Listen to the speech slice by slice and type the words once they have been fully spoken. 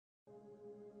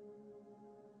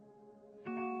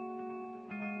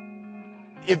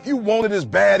If you want it as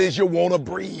bad as you want to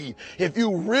breathe, if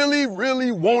you really,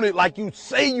 really want it like you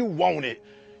say you want it,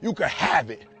 you can have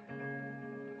it.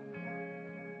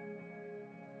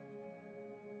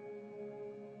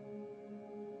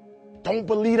 Don't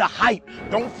believe the hype.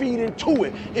 Don't feed into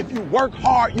it. If you work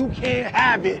hard, you can't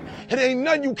have it. It ain't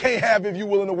nothing you can't have if you're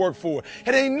willing to work for it.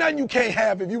 It ain't nothing you can't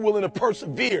have if you're willing to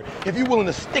persevere, if you're willing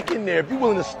to stick in there, if you're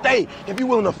willing to stay, if you're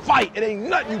willing to fight. It ain't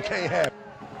nothing you can't have.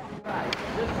 Yeah.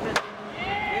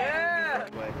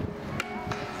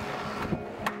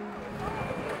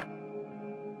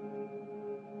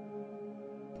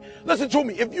 Listen to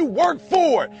me, if you work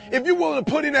for it, if you're willing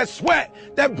to put in that sweat,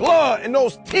 that blood, and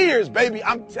those tears, baby,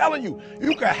 I'm telling you,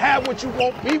 you can have what you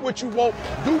want, be what you want,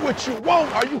 do what you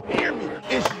want. Are you hearing me?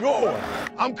 It's yours.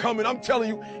 I'm telling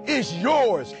you, it's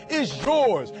yours. It's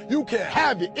yours. You can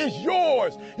have it. It's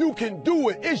yours. You can do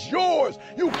it. It's yours.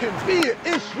 You can be it.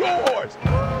 It's yours.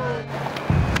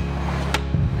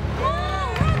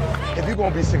 If you're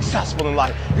going to be successful in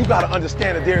life, you got to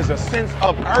understand that there's a sense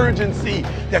of urgency,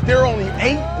 that there are only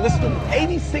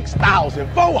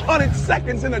 86,400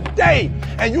 seconds in a day.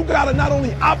 And you got to not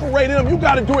only operate in them, you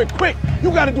got to do it quick.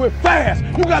 You got to do it fast.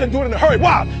 You got to do it in a hurry.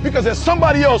 Why? Because there's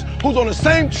somebody else who's on the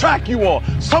same track you on.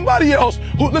 Somebody else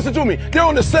who, listen to me, they're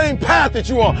on the same path that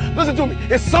you on. Listen to me,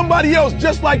 it's somebody else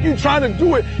just like you trying to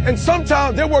do it. And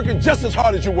sometimes they're working just as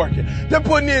hard as you're working. They're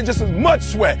putting in just as much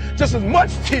sweat, just as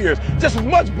much tears, just as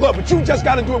much blood. But you just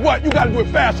got to do it what? You got to do it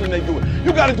faster than they do it.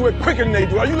 You got to do it quicker than they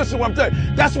do it. Are you listening to what I'm telling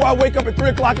you? That's why I wake up at 3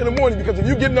 o'clock in the morning, because if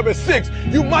you're getting up at 6,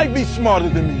 you might be smarter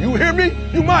than me. You hear me?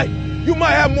 You might. You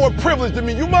might have more privilege than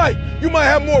me. You might. You might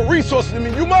have more resources than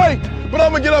me. You might. But I'm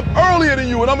going to get up earlier than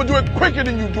you, and I'm going to do it quicker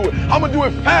than you do it. I'm going to do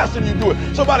it faster than you do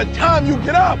it. So by the time you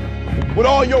get up with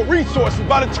all your resources,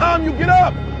 by the time you get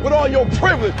up with all your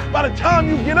privilege, by the time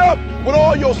you get up with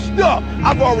all your stuff,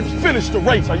 I've already finished the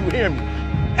race. Are you hearing me?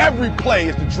 Every play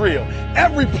is the drill.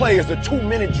 Every play is the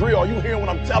 2-minute drill. Are you hearing what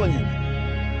I'm telling you?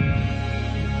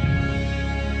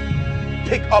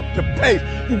 Pick up the pace.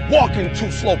 You walking too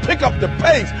slow. Pick up the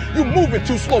pace. You moving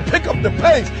too slow. Pick up the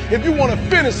pace. If you want to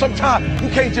finish, sometimes you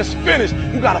can't just finish.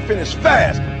 You got to finish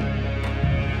fast.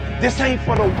 This ain't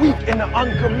for the weak and the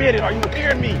uncommitted. Are you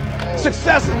hearing me?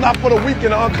 Success is not for the weak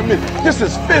and the uncommitted. This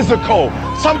is physical.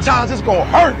 Sometimes it's going to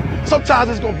hurt. Sometimes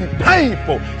it's going to be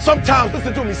painful. Sometimes,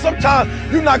 listen to me, sometimes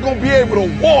you're not going to be able to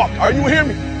walk. Are you hearing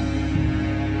me?